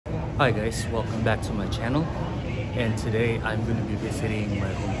Hi guys, welcome back to my channel, and today I'm going to be visiting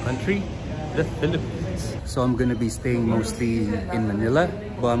my home country, the Philippines. So I'm going to be staying mostly in Manila,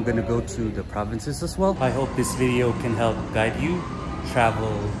 but I'm going to go to the provinces as well. I hope this video can help guide you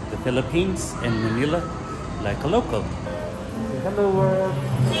travel the Philippines and Manila like a local. Hello world!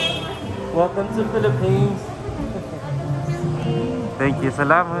 Welcome to Philippines! Thank you,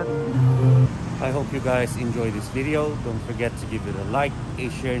 salamat! I hope you guys enjoy this video. Don't forget to give it a like,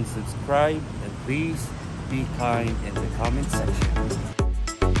 a share, and subscribe. And please be kind in the comment section.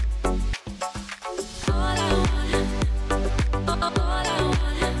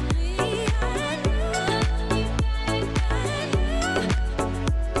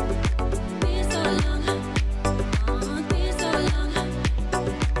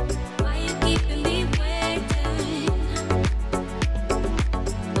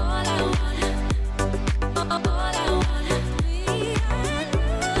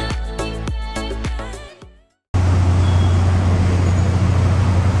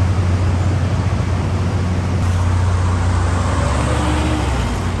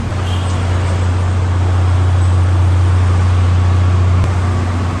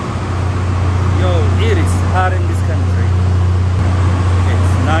 Hot in this country.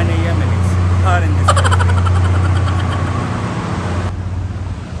 It's 9 a.m. and it's hot in this country.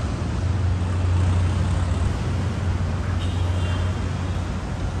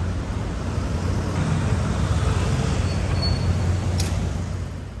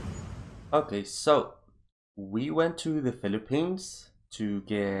 Okay, so we went to the Philippines to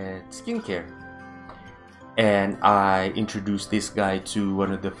get skincare. And I introduced this guy to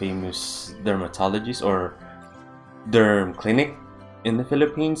one of the famous dermatologists or derm clinic in the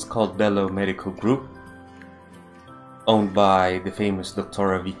Philippines called BELO Medical Group, owned by the famous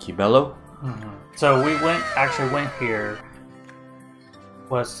Dr. Vicky Bello. So we actually went here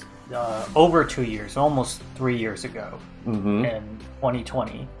was over 2 years, almost 3 years ago in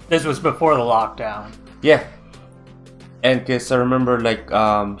 2020. This was before the lockdown. Yeah. And because I remember like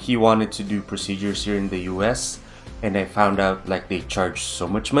he wanted to do procedures here in the US, and I found out like they charge so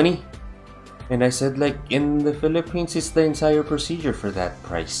much money, and I said like in the Philippines it's the entire procedure for that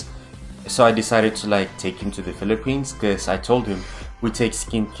price. So I decided to like take him to the Philippines, because I told him we take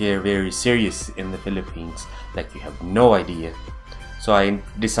skincare very serious in the Philippines, like you have no idea. So I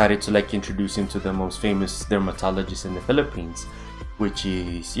decided to like introduce him to the most famous dermatologist in the Philippines, which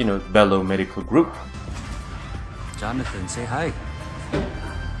is, you know, BELO Medical Group. Jonathan, say hi.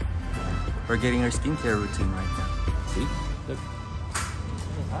 We're getting our skincare routine right now. See? Look.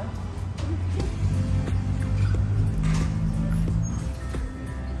 Say hi.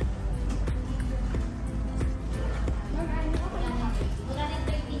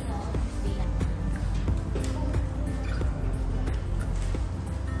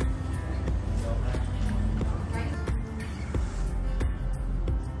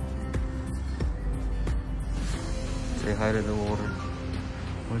 Say hi to the water.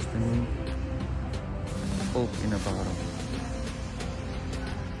 What's the name? Coke in a bottle.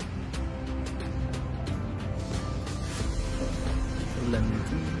 Lemon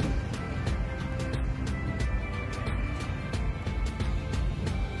tea.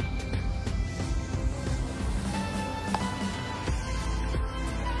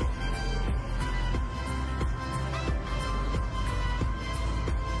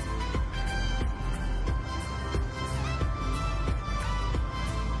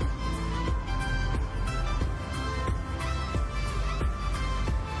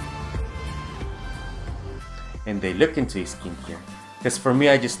 And they look into his skincare, because for me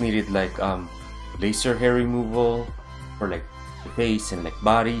I just needed like laser hair removal for like the face and like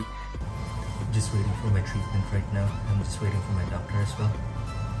body. Just waiting for my treatment right now. I'm just waiting for my doctor as well.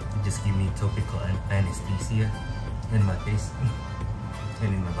 They just give me topical anesthesia in my face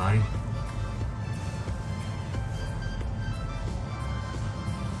and in my body.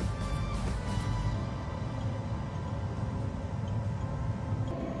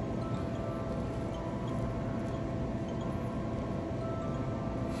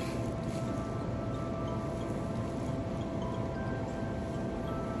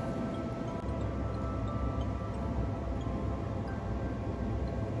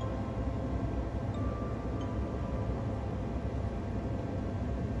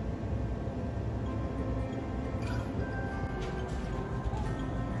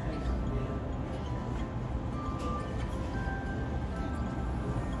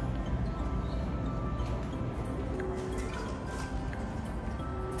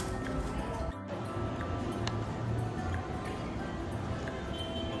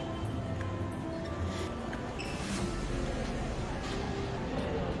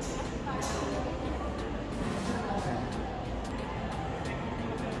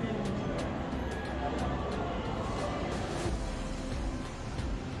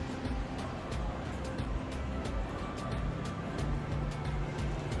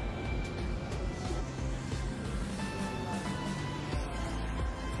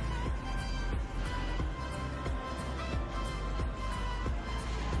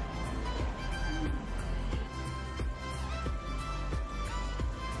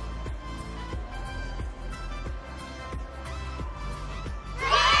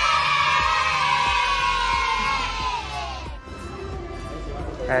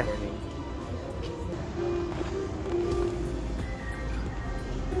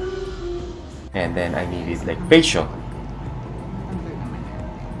 And then I needed like facial.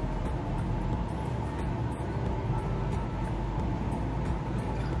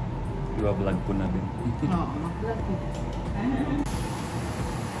 Iba-vlog po natin. Oo, mag-vlog po.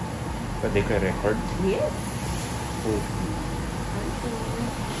 Pwede ka record? Yes. Oh.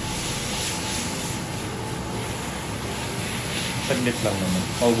 Saglit lang naman.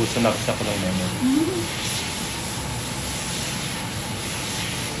 Maubusan ako sa ng memory.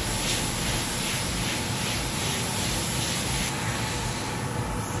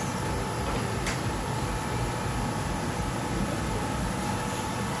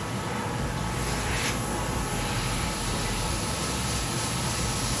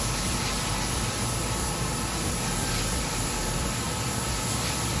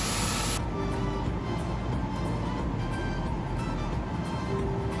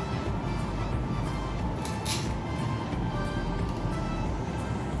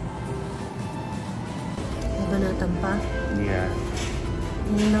 Banatan pa. Yeah.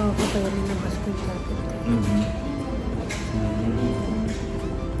 Hindi na ako kayo rin labas ko yung jacket.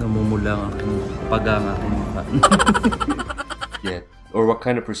 Namumula ang aking paga ang aking mukha. Yeah. Or what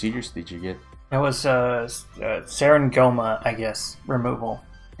kind of procedures did you get? That was Sarangoma, I guess, removal.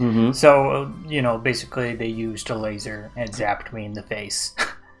 Mm-hmm. So, you know, basically they used a laser and zapped me in the face.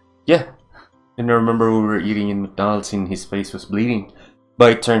 Yeah. And I remember we were eating in McDonald's and his face was bleeding.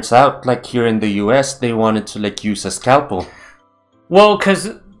 But it turns out, like here in the US, they wanted to like use a scalpel. Well,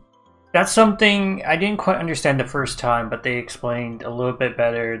 because that's something I didn't quite understand the first time, but they explained a little bit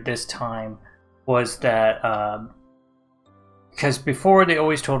better this time, was that because before they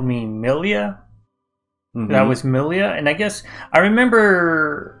always told me milia. Mm-hmm. That was milia, and I guess I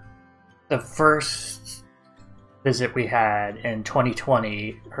remember the first visit we had in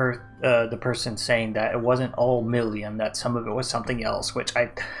 2020, the person saying that it wasn't all millium, that some of it was something else, which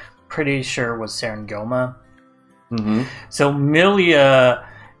I'm pretty sure was Sarangoma. Mm-hmm. So milia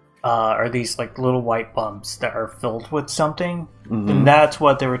are these like little white bumps that are filled with something, and that's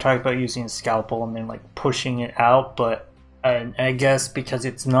what they were talking about, using a scalpel and then like pushing it out. But I guess because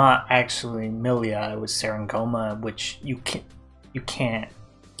it's not actually milia, it was Sarangoma, which you can't.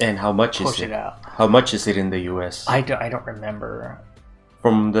 And how much is Push it out. How much is it in the US? I don't remember.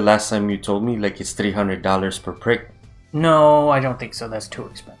 From the last time you told me, like it's $300 per prick. No, I don't think so. That's too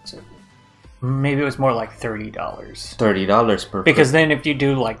expensive. Maybe it was more like $30. $30 per Because prick. then if you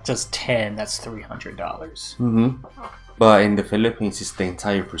do like just 10, that's $300. Mm-hmm. But in the Philippines, it's the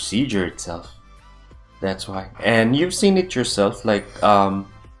entire procedure itself. That's why. And you've seen it yourself, like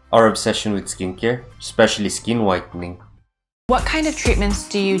our obsession with skincare, especially skin whitening. What kind of treatments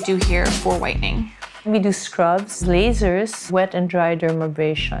do you do here for whitening? We do scrubs, lasers, wet and dry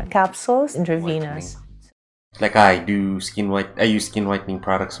dermabrasion, capsules, intravenous. Like I use skin whitening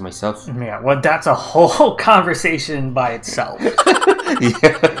products myself. Yeah, well, that's a whole conversation by itself. Yeah.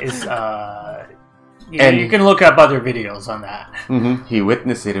 It's, And- you can look up other videos on that. Mm-hmm. He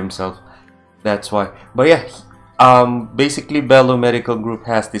witnessed it himself. That's why. But yeah, basically BELO Medical Group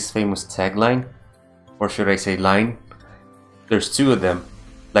has this famous tagline, or should I say line? There's two of them.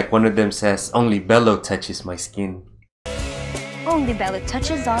 Like one of them says, "Only BELO touches my skin." Only BELO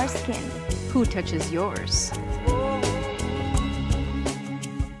touches our skin. Who touches yours?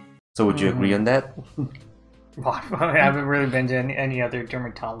 So would you agree on that? Well, I haven't really been to any other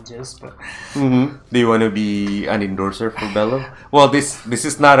dermatologist, but Mm-hmm. Do you want to be an endorser for BELO? Well, this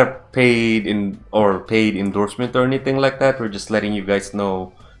is not a paid endorsement or anything like that. We're just letting you guys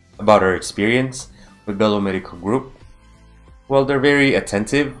know about our experience with BELO Medical Group. Well, they're very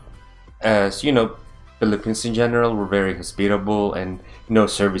attentive, as you know. Philippines in general, we're very hospitable and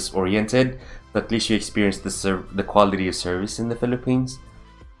service oriented. But at least you experience the quality of service in the Philippines.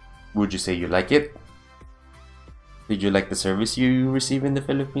 Would you say you like it? Did you like the service you receive in the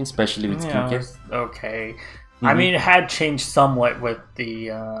Philippines, especially with yeah, skincare? it's okay. I mean, it had changed somewhat with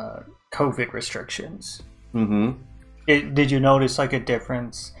the COVID restrictions. Mm-hmm. Did you notice like a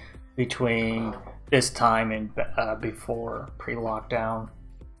difference between this time and before pre-lockdown?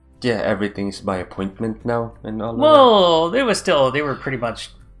 Yeah, everything is by appointment now and all of Well, they were pretty much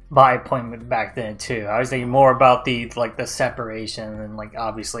by appointment back then too. I was thinking more about the separation and like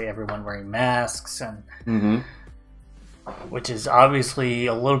obviously everyone wearing masks, and which is obviously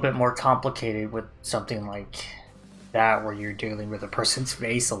a little bit more complicated with something like that where you're dealing with a person's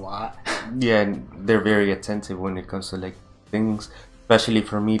face a lot. Yeah, and they're very attentive when it comes to like things. Especially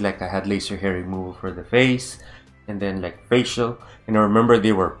for me, like I had laser hair removal for the face, and then like facial. And I remember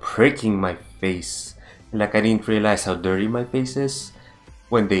they were pricking my face. Like I didn't realize how dirty my face is.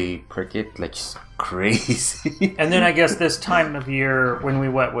 when they prick it, like it's crazy. And then I guess this time of year when we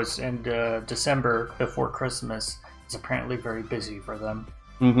went was in December before Christmas. It's apparently very busy for them.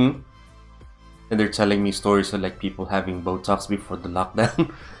 Mm-hmm. And they're telling me stories of like people having Botox before the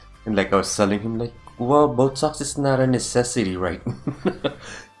lockdown. And like I was telling him like, well, Botox is not a necessity, right?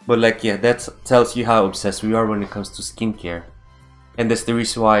 But like, yeah, that tells you how obsessed we are when it comes to skincare. And that's the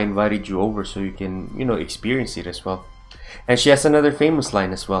reason why I invited you over, so you can, you know, experience it as well. And she has another famous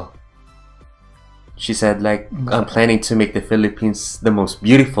line as well. She said like, I'm planning to make the Philippines the most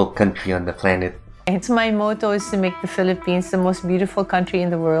beautiful country on the planet. It's my motto is to make the Philippines the most beautiful country in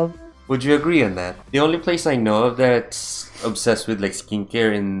the world. Would you agree on that? The only place I know of that's obsessed with like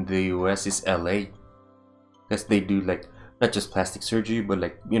skincare in the US is LA. Because they do like, not just plastic surgery, but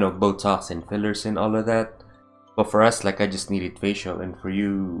like, you know, Botox and fillers and all of that. But for us, like I just needed facial, and for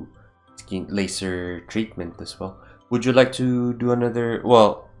you, skin laser treatment as well. Would you like to do another,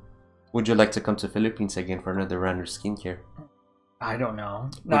 well, would you like to come to Philippines again for another round of skincare? I don't know.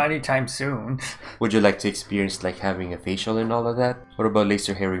 Not anytime soon. Would you like to experience like having a facial and all of that? What about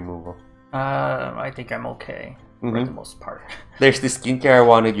laser hair removal? I think I'm okay for the most part. There's this skincare I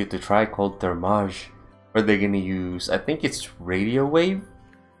wanted you to try called Thermage, where they're gonna use, I think it's radio wave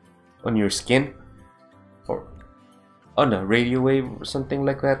on your skin, or oh no, radio wave or something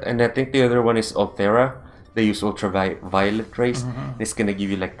like that. And I think the other one is Ulthera. They use ultraviolet rays. It's gonna give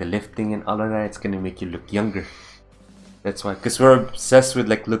you like the lifting and all of that. It's gonna make you look younger. That's why, because we're obsessed with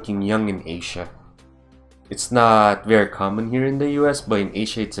like looking young in Asia. It's not very common here in the US, but in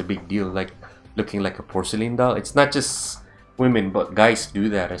Asia it's a big deal, like looking like a porcelain doll. It's not just women, but guys do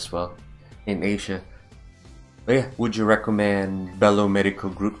that as well in Asia. But yeah, would you recommend BELO Medical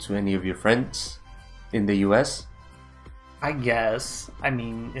Group to any of your friends in the US? I guess. I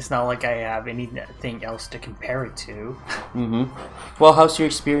mean, it's not like I have anything else to compare it to. Well, how's your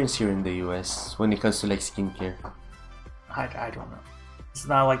experience here in the US when it comes to like skincare? I don't know. It's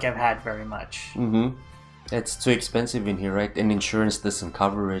not like I've had very much. It's too expensive in here, right? And insurance doesn't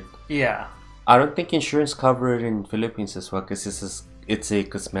cover it. Yeah. I don't think insurance cover it in Philippines as well, because it's a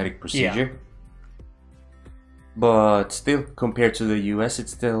cosmetic procedure. Yeah. But still, compared to the US,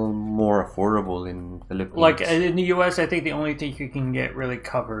 it's still more affordable in Philippines. Like in the US, I think the only thing you can get really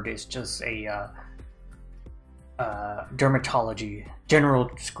covered is just a dermatology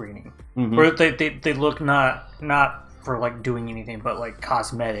general screening, where they look not for like doing anything but like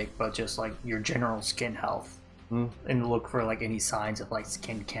cosmetic, but just like your general skin health, and look for like any signs of like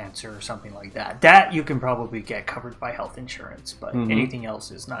skin cancer or something like that. That you can probably get covered by health insurance, but anything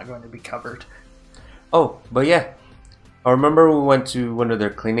else is not going to be covered. Oh, but yeah, I remember we went to one of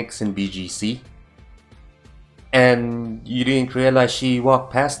their clinics in BGC, and you didn't realize she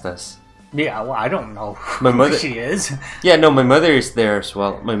walked past us. Yeah, well, I don't know My mother, who she is. Yeah, no, my mother is there as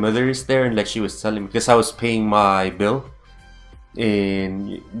well. My mother is there, and like she was telling me, because I was paying my bill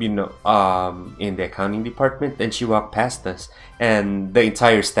in, you know, in the accounting department, and she walked past us, and the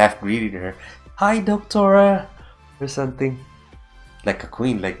entire staff greeted her, "Hi, Doctora," or something, like a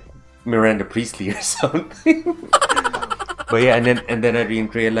queen, like Miranda Priestley or something. But yeah, and then I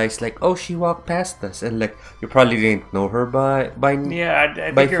didn't realize like, oh, she walked past us, and like you probably didn't know her by yeah,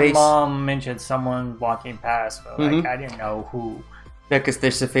 I by think your face. mom mentioned someone walking past, but like I didn't know who. Yeah, because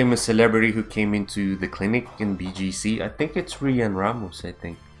there's a famous celebrity who came into the clinic in BGC. I think it's Rian Ramos. I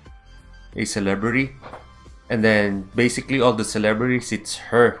think a celebrity, and then basically all the celebrities, it's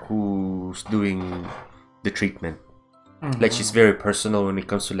her who's doing the treatment. Like she's very personal when it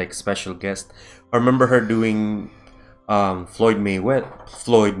comes to like special guests. I remember her doing Floyd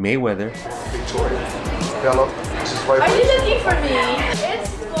Mayweather. Victoria. Hello. This is right. Are you looking for me?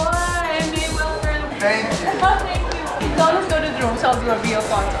 It's Floyd Mayweather. Thank you. Thank you. So let's go to the room so I'll do a real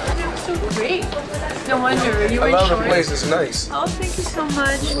photo. You look so great. No wonder you were I love short. the place. It's nice. Oh, thank you so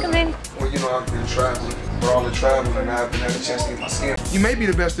much. Come in. Well, you know, I've been traveling. For all the traveling, I haven't had a chance to get my skin. You may be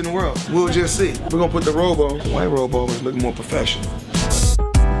the best in the world. We'll just see. We're gonna put the robe on. The white robe on is looking more professional. Are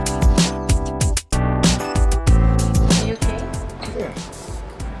you okay? Yeah.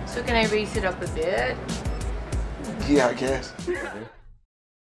 So can I raise it up a bit? Yeah, I guess.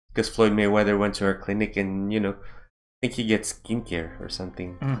 Because Floyd Mayweather went to her clinic, and you know, I think he gets skincare or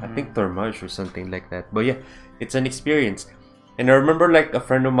something. I think Thermage or something like that. But yeah, it's an experience. And I remember like a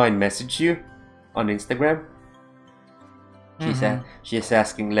friend of mine messaged you on Instagram. She's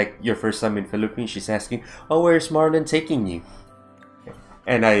asking like your first time in Philippines. She's asking, "Oh, where's Marlon taking you?"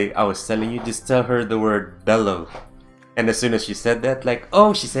 And I was telling you, just tell her the word BELO. And as soon as she said that, like,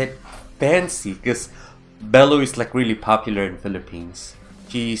 oh, she said fancy, because BELO is like really popular in Philippines.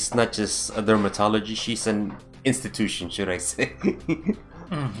 She's not just a dermatology, she's an institution, should I say.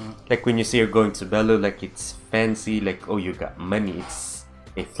 Like when you say you're going to BELO, like it's fancy, like oh you got money. It's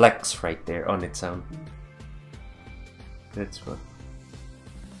a flex right there on its own. That's fun.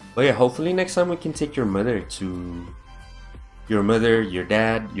 But yeah, hopefully next time we can take your mother, your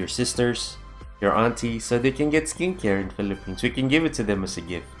dad, your sisters, your auntie, so they can get skincare in Philippines. We can give it to them as a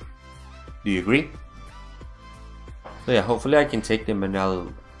gift. Do you agree? So yeah, hopefully I can take them and I'll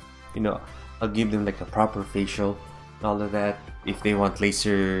give them like a proper facial and all of that. If they want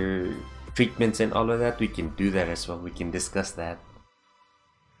laser treatments and all of that, we can do that as well. We can discuss that.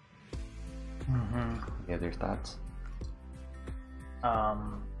 Any other thoughts?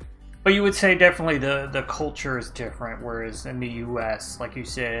 But you would say definitely the culture is different, whereas in the US, like you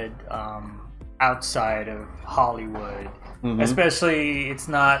said, outside of Hollywood, especially, it's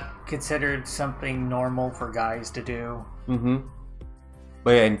not considered something normal for guys to do.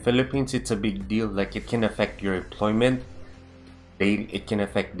 But yeah, in Philippines, it's a big deal. Like it can affect your employment, it can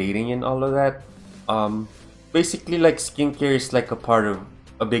affect dating and all of that. Basically, like skincare is like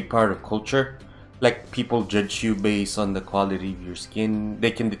a big part of culture. Like people judge you based on the quality of your skin. They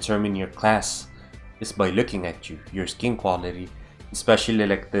can determine your class just by looking at you, your skin quality. Especially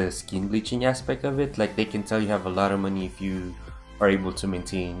like the skin bleaching aspect of it. Like they can tell you have a lot of money if you are able to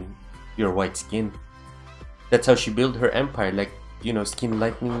maintain your white skin. That's how she built her empire. Like, skin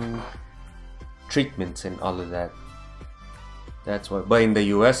lightening treatments and all of that. That's why. But in the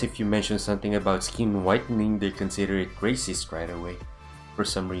US, if you mention something about skin whitening, they consider it racist right away for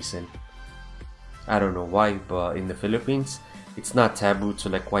some reason. I don't know why, but in the Philippines, it's not taboo to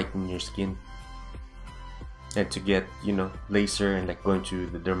like whiten your skin and to get, laser and like going to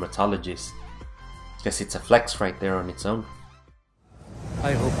the dermatologist, because it's a flex right there on its own.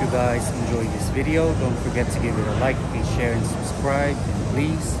 I hope you guys enjoyed this video. Don't forget to give it a like, please share and subscribe, and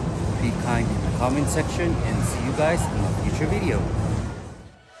please be kind in the comment section, and see you guys in a future video.